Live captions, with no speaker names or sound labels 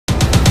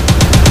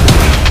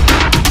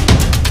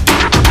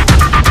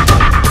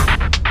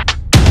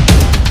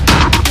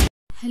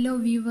Hello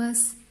viewers,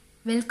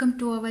 welcome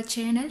to our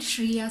channel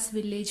Sriyas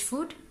Village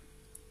Food.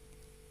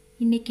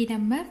 இன்னைக்கு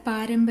நம்ம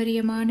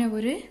பாரம்பரியமான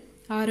ஒரு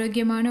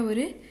ஆரோக்கியமான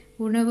ஒரு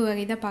உணவு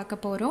வகை தான் பார்க்க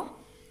போறோம்.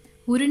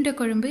 உருண்டை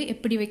குழம்பு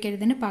எப்படி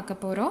வைக்கிறதுன்னு பார்க்க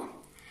போறோம்.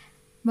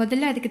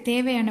 முதல்ல அதுக்கு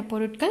தேவையான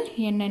பொருட்கள்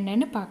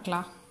என்னென்னன்னு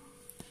பார்க்கலாம்.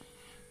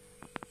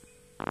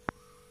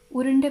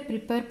 உருண்டை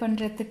prepare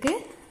பண்றதுக்கு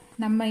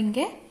நம்ம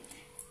இங்க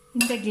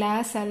இந்த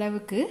கிளாஸ்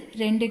அளவுக்கு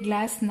 2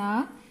 கிளாஸ்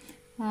நான்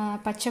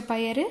பச்சை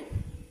பயிறு,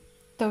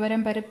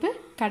 துவரம் பருப்பு,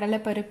 கடலை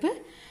பருப்பு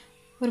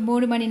ஒரு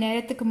 3 மணி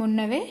நேரத்துக்கு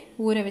முன்னவே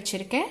ஊற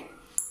வச்சிருக்கேன்.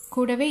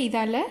 கூடவே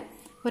இதால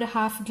ஒரு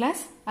 1/2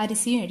 கிளாஸ்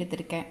அரிசியும்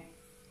எடுத்துர்க்கேன்.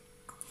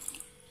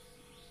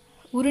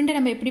 உருண்டை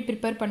நம்ம எப்படி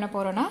prepare பண்ண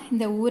போறோம்னா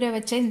இந்த ஊற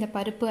வச்ச இந்த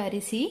பருப்பு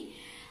அரிசி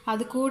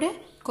அது கூட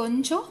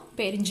கொஞ்சம்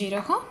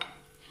பெருஞ்சீரகம்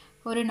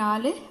ஒரு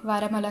 4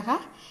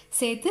 வரமிளகாய்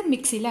சேர்த்து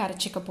மிக்ஸில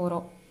அரைச்சிக்க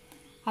போறோம்.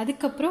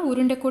 அதுக்கு அப்புறம்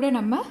உருண்டை கூட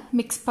நம்ம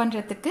mix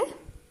பண்றதுக்கு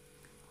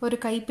ஒரு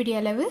கைப்பிடி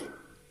அளவு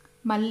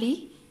மல்லி,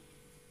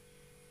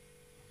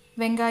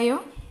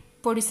 வெங்காயம்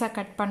பொடிசா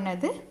கட்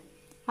பண்ணது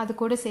அது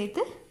கூட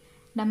சேர்த்து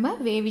நம்ம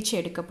வேவிச்சு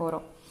எடுக்க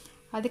போறோம்.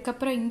 அதுக்கு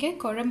அப்புறம் இங்க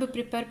குழம்பு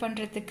prepare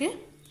பண்றதுக்கு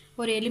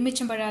ஒரு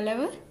எலுமிச்சம்பழ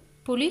அளவு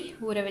புளி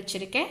ஊற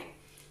வச்சிருக்கேன்.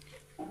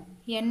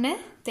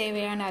 எண்ணெய்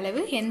தேவையான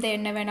அளவு எந்த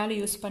எண்ணெய்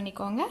வேணாலும் யூஸ்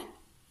பண்ணிக்கோங்க.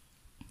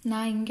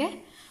 நான் இங்க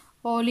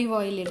ஆலிவ்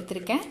ஆயில்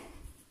எடுத்துர்க்கேன்.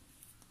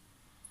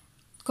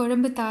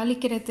 குழம்பு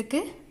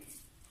தாளிக்கிறதுக்கு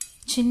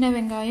சின்ன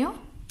வெங்காயம்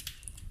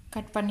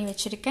கட் பண்ணி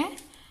வச்சிருக்கேன்.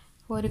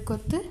 ஒரு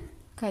கொத்து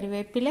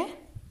கறிவேப்பிலை,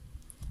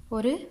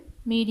 ஒரு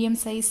மீடியம்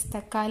சைஸ்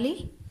தக்காளி,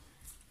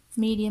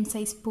 மீடியம்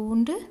சைஸ்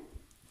பூண்டு,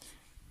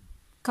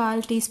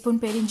 1/4 டீஸ்பூன்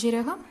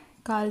பெருஞ்சீரகம்,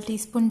 1/4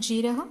 டீஸ்பூன்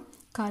ஜீரகம்,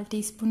 1/4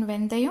 டீஸ்பூன்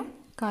வெந்தயம்,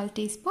 1/4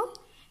 டீஸ்பூன்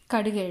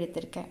கடுகு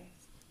எடுத்துர்க்கேன்.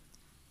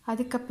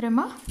 அதுக்கு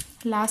அப்புறமா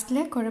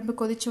லாஸ்ட்ல குழம்பு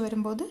கொதிச்சு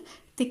வரும்போது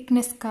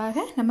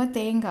திக்னஸ்க்காக நம்ம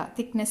தேங்காய்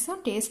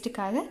திக்னஸும்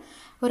டேஸ்ட்டுக்காக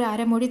ஒரு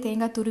அரை மூடி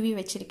தேங்காய் துருவி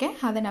வச்சிருக்கேன்.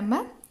 அதை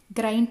நம்ம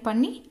கிரைண்ட்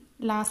பண்ணி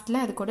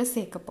லாஸ்ட்ல அது கூட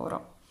சேர்க்க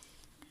போறோம்.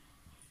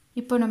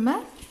 இப்போ நம்ம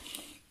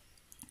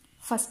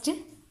ஃபர்ஸ்ட்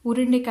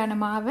உருண்டைக்கான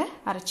மாவை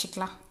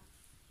அரைச்சிக்கலாம்.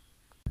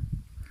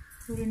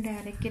 உருண்டை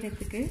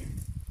அரைக்கிறதுக்கு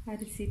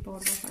அரிசி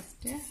போடுறோம்.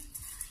 ஃபர்ஸ்ட்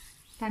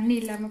தண்ணி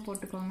இல்லாமல்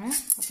போட்டுக்கோங்க,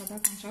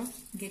 அப்போதான் கொஞ்சம்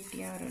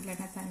கெட்டியாக வரும்,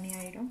 இல்லைன்னா தண்ணி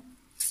ஆயிடும்.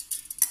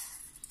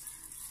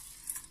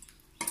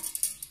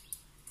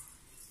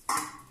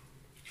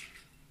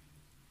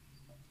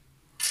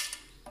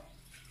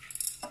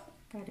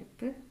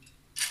 பருப்பு,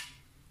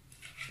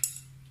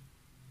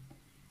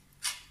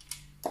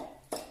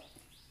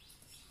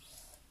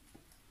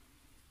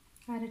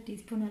 அரை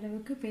டீஸ்பூன்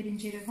அளவுக்கு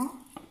பெருஞ்சீரகம்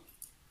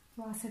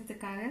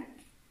வாசத்துக்காக,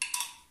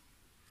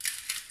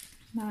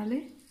 4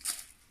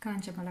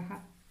 காஞ்ச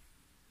மிளகாய்,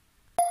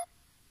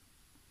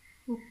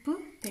 உப்பு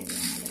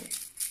தேவையான அளவு.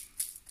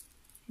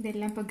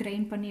 இதெல்லாம் இப்போ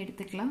கிரைண்ட் பண்ணி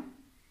எடுத்துக்கலாம்.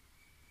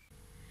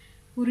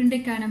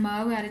 உருண்டைக்கான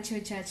மாவு அரைச்சி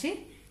வச்சாச்சு.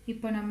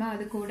 இப்போ நம்ம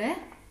அது கூட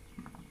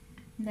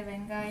இந்த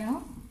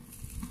வெங்காயம்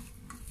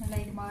நல்லா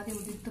இது மாதிரி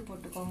உதிர்த்து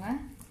போட்டுக்கோங்க.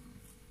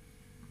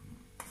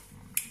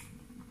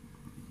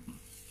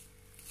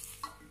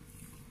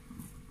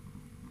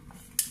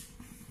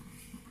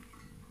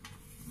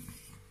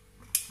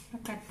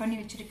 கட் பண்ணி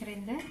வச்சிருக்கிற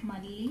இந்த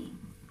மல்லி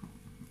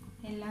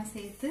எல்லாம்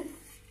சேர்த்து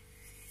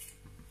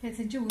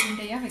பிசைஞ்சு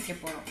உருண்டையா வைக்க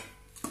போறோம்.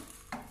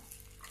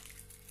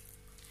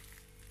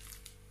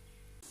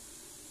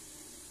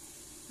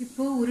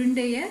 இப்போ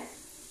உருண்டைய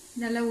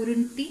நல்லா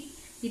உருட்டி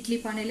இட்லி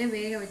பானையில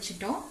வேக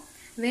வச்சிட்டோம்.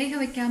 வேக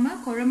வைக்காம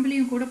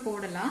குழம்புலையும் கூட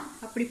போடலாம்.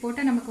 அப்படி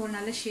போட்டால் நமக்கு ஒரு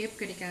நல்ல ஷேப்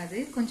கிடைக்காது,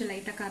 கொஞ்சம்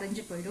லைட்டாக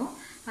கரைஞ்சு போயிடும்.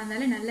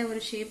 அதனால நல்ல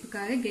ஒரு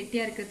ஷேப்புக்காக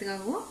கெட்டியா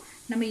இருக்கிறதுக்காகவும்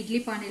நம்ம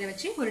இட்லி பானையில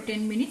வச்சு ஒரு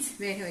 10 மினிட்ஸ்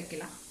வேக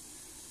வைக்கலாம்.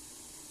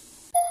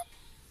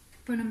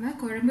 இப்போ நம்ம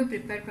குழம்பு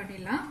ப்ரிப்பேர்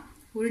பண்ணிடலாம்.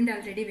 உருண்டை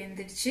ஆல்ரெடி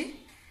வெந்துடுச்சு.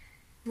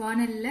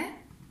 வானல்ல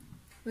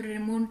ஒரு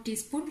 3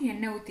 டீஸ்பூன்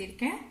எண்ணெய்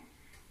ஊற்றிருக்கேன்.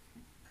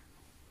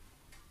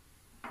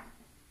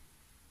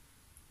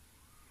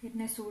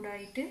 எண்ணெய்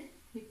சூடாயிட்டு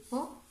இப்போ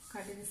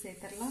கடுகு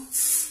சேர்த்துடலாம்.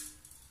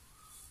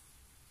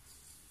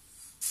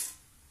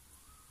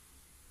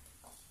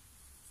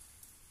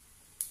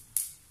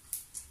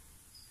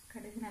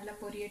 கடுகு நல்லா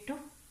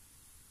பொரியட்டும்.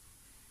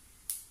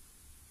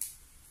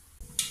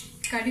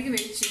 கடுகு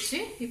வெடிச்சிச்சு.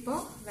 இப்போ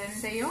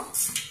வெந்தயம்,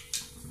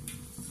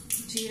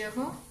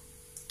 ஜீரகம்,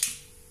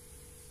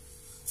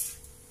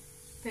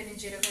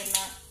 பெருஞ்சீரகம்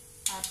எல்லாம்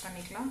ஆட்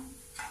பண்ணிக்கலாம்.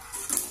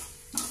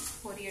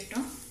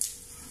 பொரியட்டும்.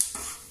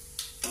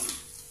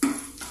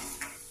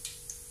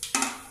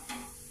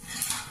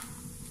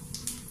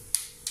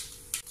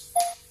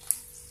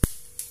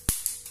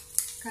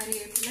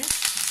 கறிவேப்பிலை,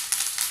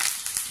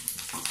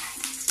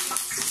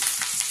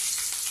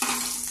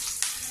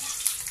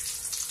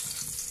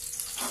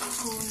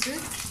 பூண்டு,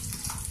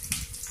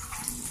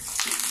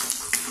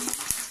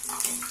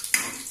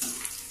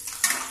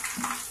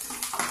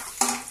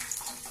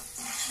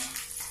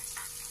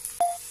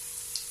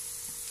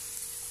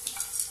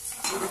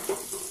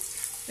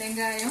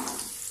 வெங்காயம்,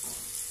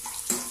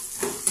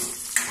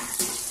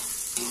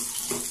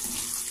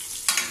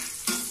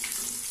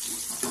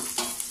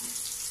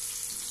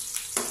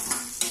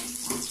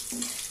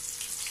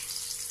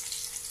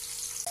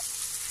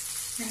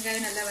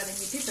 வெங்காயம் நல்லா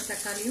வதங்கிட்டு இப்போ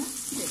தக்காளியும்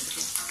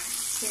சேர்த்துக்கலாம்.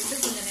 சேர்த்து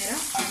கொஞ்சம்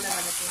நேரம் நல்லா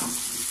வதக்கலாம்.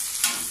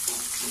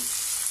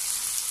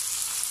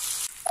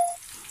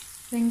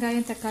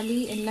 வெங்காயம் தக்காளி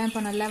எல்லாம்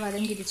இப்போ நல்லா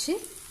வதங்கிடுச்சு.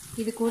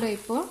 இது கூட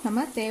இப்போது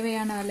நம்ம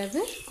தேவையான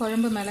அளவு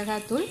குழம்பு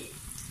மிளகாத்தூள்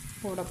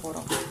போட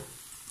போகிறோம்.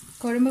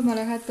 குழம்பு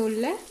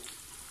மிளகாத்தூளில்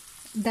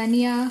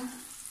தனியா,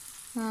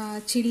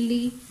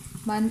 சில்லி,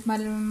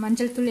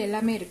 மஞ்சள் தூள்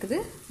எல்லாமே இருக்குது.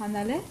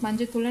 அதனால்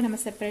மஞ்சள் தூளை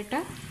நம்ம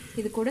செப்பரேட்டாக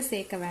இது கூட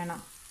சேர்க்க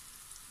வேணாம்.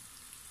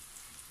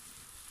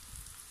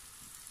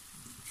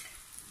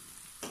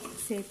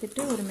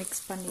 சேர்த்துட்டு ஒரு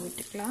மிக்ஸ் பண்ணி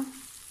விட்டுக்கலாம்.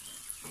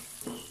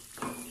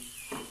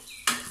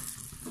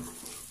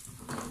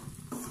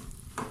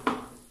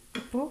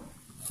 இப்போது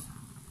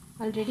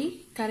ஆல்ரெடி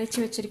கரைச்சி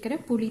வச்சிருக்கிற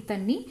புளி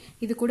தண்ணி,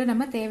 இது கூட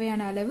நம்ம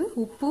தேவையான அளவு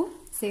உப்பு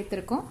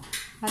சேர்த்துருக்கோம்.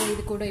 அதை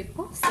இது கூட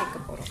இப்போ சேர்க்க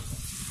போகிறோம்.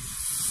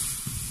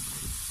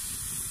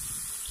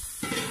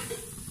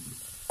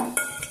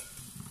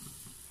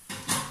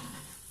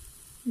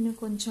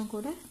 இன்னும் கொஞ்சம்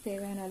கூட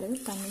தேவையான அளவு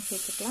தண்ணி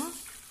சேர்த்துக்கலாம்.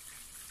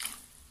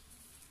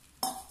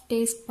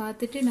 டேஸ்ட்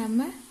பார்த்துட்டு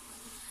நம்ம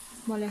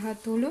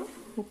மிளகாத்தூளும்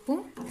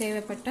உப்பும்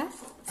தேவைப்பட்டால்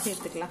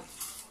சேர்த்துக்கலாம்.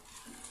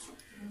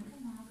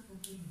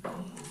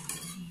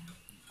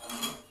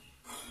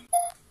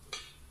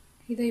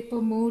 இதை இப்போ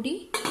மூடி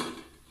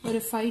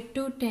ஒரு 5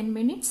 to 10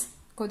 மினிட்ஸ்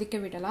கொதிக்க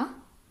விடலாம்.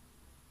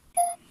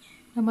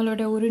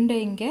 நம்மளோட உருண்டை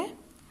இங்கே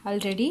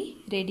ஆல்ரெடி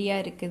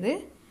ரெடியாக இருக்குது.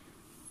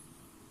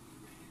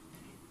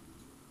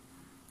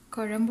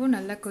 குழம்பும்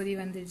நல்லா கொதி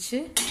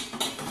வந்துடுச்சு.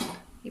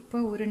 இப்போ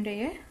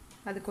உருண்டையை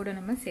அது கூட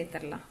நம்ம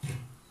சேர்த்துடலாம்.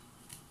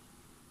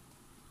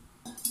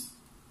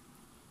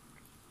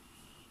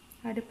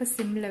 அடுப்பை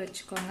சிம்மில்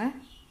வச்சுக்கோங்க.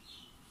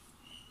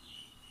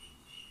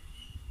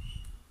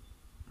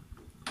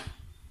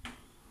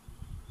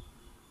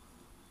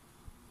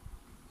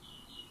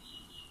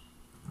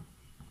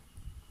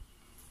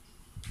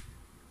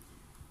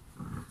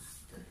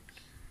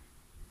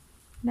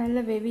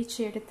 நல்லா வெவிச்சு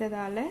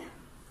எடுத்ததால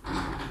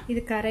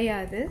இது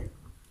கரையாது.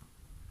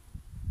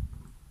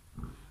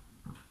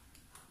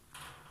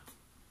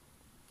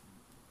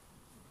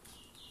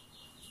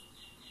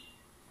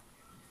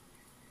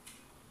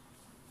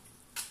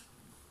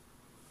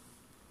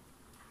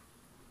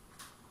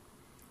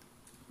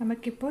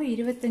 நமக்கு இப்போ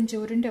 25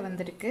 உருண்டை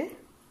வந்திருக்கு.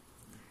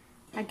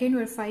 அகைன்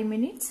ஒரு 5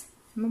 மினிட்ஸ்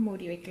நம்ம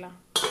மூடி வைக்கலாம்.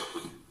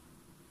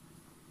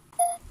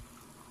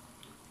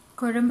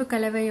 குழம்பு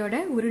கலவையோட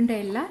உருண்டை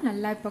எல்லாம்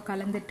நல்லா இப்போ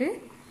கலந்துட்டு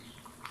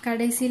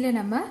கடைசியில்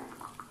நம்ம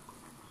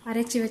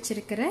அரைச்சி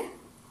வச்சிருக்கிற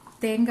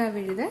தேங்காய்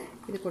விழுதை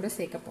இது கூட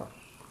சேர்க்க போகிறோம்.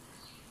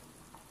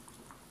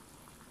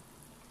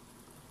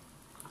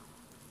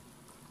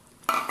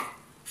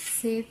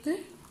 சேர்த்து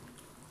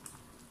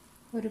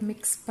ஒரு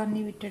மிக்ஸ்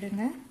பண்ணி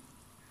விட்டுடுங்க.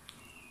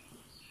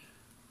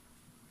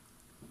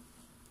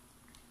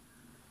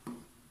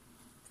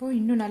 இப்போ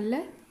இன்னும்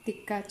நல்ல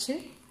திக்காச்சு.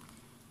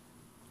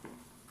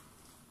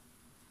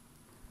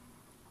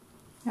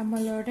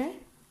 நம்மளோட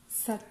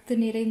சத்து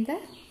நிறைந்த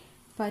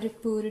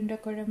பருப்பு உருண்டை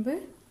குழம்பு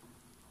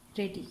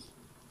ரெடி.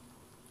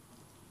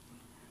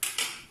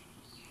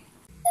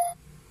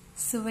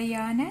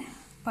 சுவையான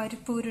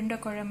பருப்பு உருண்டை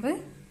குழம்பு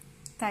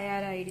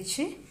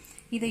தயாராகிடுச்சு.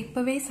 இதை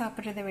இப்போவே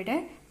சாப்பிட்றத விட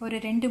ஒரு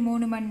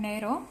 2-3 மணி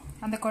நேரம்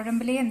அந்த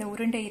குழம்புலேயே அந்த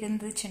உருண்டை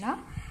இருந்துச்சுன்னா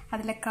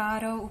அதில்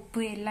காரம்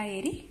உப்பு எல்லாம்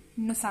ஏறி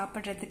இன்னும்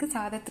சாப்பிட்றதுக்கு,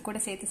 சாதத்து கூட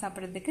சேர்த்து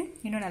சாப்பிட்றதுக்கு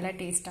இன்னும் நல்லா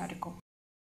டேஸ்ட்டாக இருக்கும்.